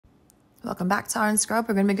Welcome back to Iron Scrub.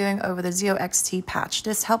 We're going to be going over the MyZio XT patch.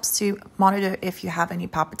 This helps to monitor if you have any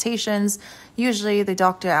palpitations. Usually the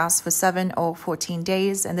doctor asks for 7 or 14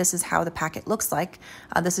 days, and this is how the packet looks like.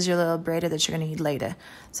 This is your little abrader that you're going to need later.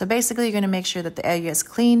 So basically you're going to make sure that the area is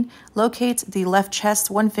clean. Locate the left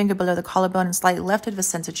chest, 1 finger below the collarbone and slightly left of the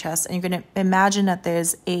center chest, and you're going to imagine that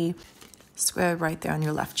there's a square right there on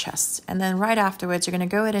your left chest. And then right afterwards, you're going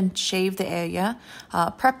to go ahead and shave the area,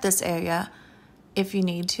 prep this area if you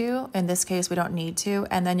need to. In this case, we don't need to.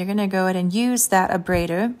 And then you're going to go ahead and use that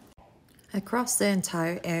abrader across the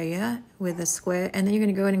entire area with a square. And then you're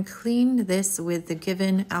going to go ahead and clean this with the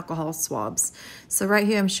given alcohol swabs. So right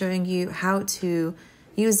here, I'm showing you how to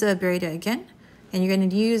use the abrader again. And you're going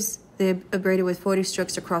to use the abrader with 40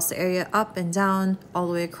 strokes across the area, up and down, all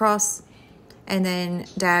the way across, and then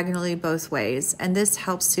diagonally both ways. And this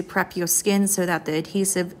helps to prep your skin so that the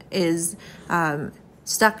adhesive is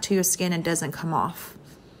stuck to your skin and doesn't come off.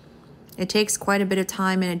 It takes quite a bit of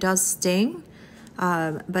time and it does sting,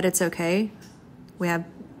 but it's okay. We have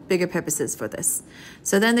bigger purposes for this.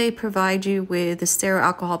 So then they provide you with the sterile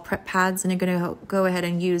alcohol prep pads, and you're going to go ahead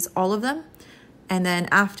and use all of them. And then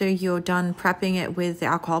after you're done prepping it with the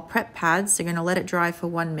alcohol prep pads, you're going to let it dry for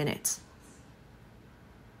 1 minute.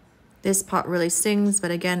 This part really stings,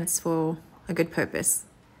 but again, it's for a good purpose.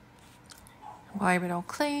 Wipe it all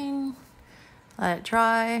clean. Let it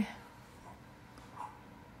dry.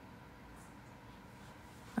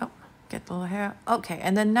 Oh, get the little hair. Okay,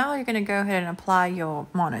 and then now you're going to go ahead and apply your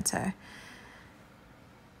monitor.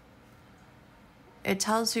 It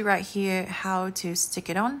tells you right here how to stick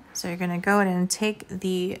it on. So you're going to go ahead and take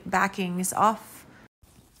the backings off.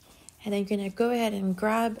 And then you're going to go ahead and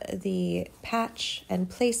grab the patch and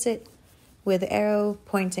place it with the arrow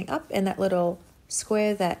pointing up in that little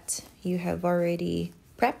square that you have already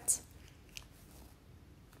prepped.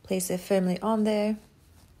 Place it firmly on there,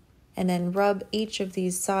 and then rub each of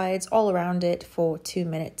these sides all around it for 2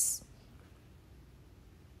 minutes.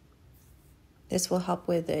 This will help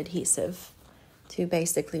with the adhesive to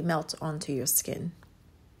basically melt onto your skin.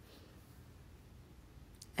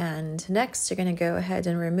 And next, you're going to go ahead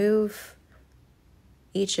and remove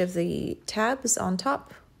each of the tabs on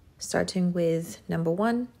top, starting with number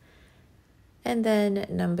 1 and then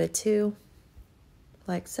number 2,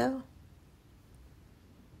 like so.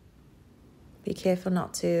 Be careful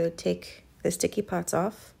not to take the sticky parts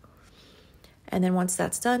off. And then once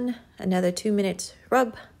that's done, another 2-minute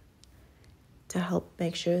rub to help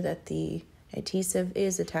make sure that the adhesive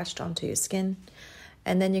is attached onto your skin.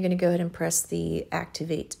 And then you're going to go ahead and press the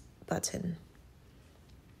activate button.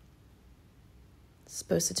 It's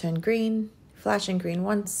supposed to turn green, flashing green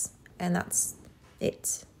once, and that's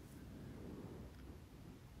it.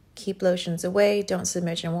 Keep lotions away, don't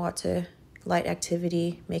submerge in water. Light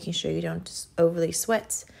activity, making sure you don't overly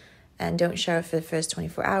sweat, and don't shower for the first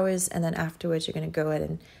 24 hours. And then afterwards, you're going to go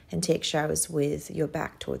ahead and take showers with your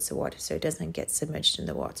back towards the water so it doesn't get submerged in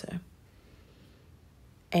the water.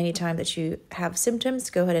 Anytime that you have symptoms,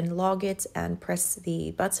 go ahead and log it and press the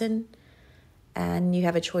button. And you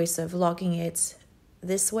have a choice of logging it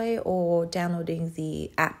this way or downloading the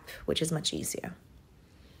app, which is much easier.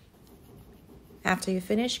 After you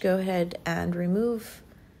finish, go ahead and remove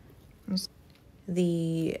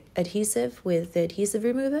the adhesive with the adhesive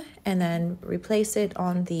remover, and then replace it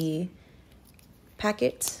on the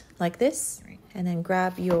packet like this, and then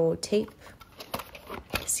grab your tape,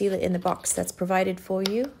 seal it in the box that's provided for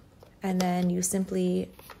you, and then you simply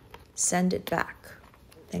send it back.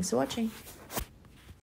 Thanks for watching.